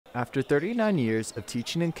After 39 years of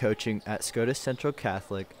teaching and coaching at Scotus Central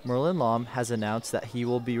Catholic, Merlin Lahm has announced that he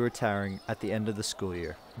will be retiring at the end of the school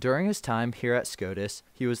year. During his time here at Scotus,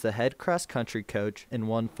 he was the head cross-country coach and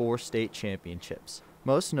won 4 state championships,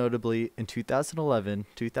 most notably in 2011,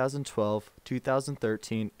 2012,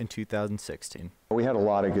 2013, and 2016. We had a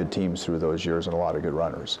lot of good teams through those years and a lot of good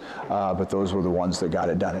runners, but those were the ones that got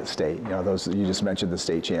it done at state. You know, those you just mentioned the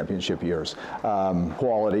state championship years.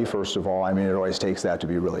 Quality, first of all. I mean, it always takes that to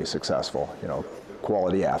be really successful. You know,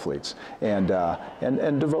 quality athletes and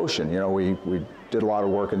devotion. You know, we did a lot of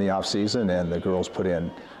work in the off season, and the girls put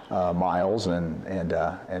in miles and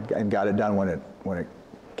got it done when it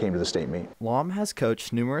came to the state meet. Lahm has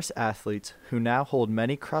coached numerous athletes who now hold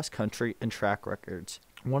many cross-country and track records.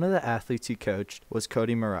 One of the athletes he coached was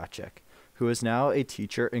Cody Marachek, who is now a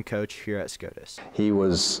teacher and coach here at Scotus. He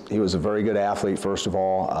was a very good athlete, first of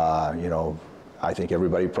all. You know, I think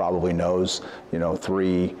everybody probably knows, you know,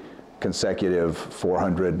 3 consecutive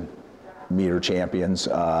 400-meter champions,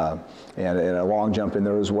 and a long jump in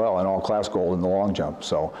there as well, and all-class gold in the long jump.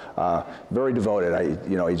 So very devoted.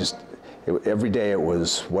 Every day it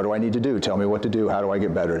was, what do I need to do? Tell me what to do. How do I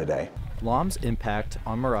get better today? Lahm's impact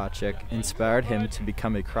on Marachek inspired him to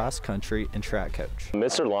become a cross-country and track coach.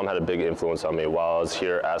 Mr. Lahm had a big influence on me while I was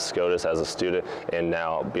here at SCOTUS as a student and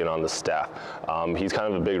now being on the staff. He's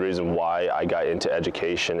kind of a big reason why I got into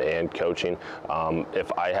education and coaching.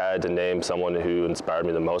 If I had to name someone who inspired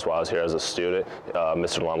me the most while I was here as a student,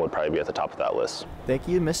 Mr. Lahm would probably be at the top of that list. Thank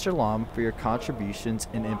you, Mr. Lahm, for your contributions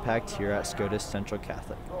and impact here at Scotus Central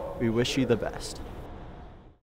Catholic. We wish you the best.